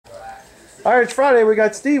All right, it's Friday. We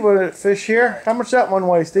got Steve with a fish here. How much that one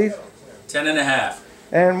weigh, Steve? 10.5.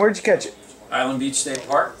 And where'd you catch it? Island Beach State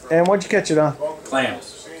Park. And what'd you catch it on?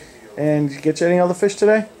 Clams. And did you catch any other fish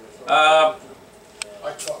today?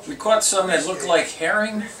 We caught some that looked like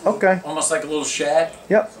herring. Okay. Almost like a little shad.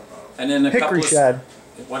 Yep. And then a Hickory shad.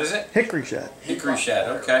 What is it? Hickory shad. Hickory shad.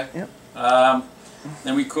 Okay. Yep.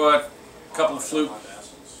 Then we caught a couple of fluke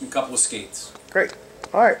and a couple of skates. Great.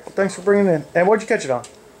 All right. Well, thanks for bringing it in. And what'd you catch it on?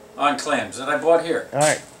 On clams that I bought here. All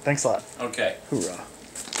right. Thanks a lot. Okay. Hoorah.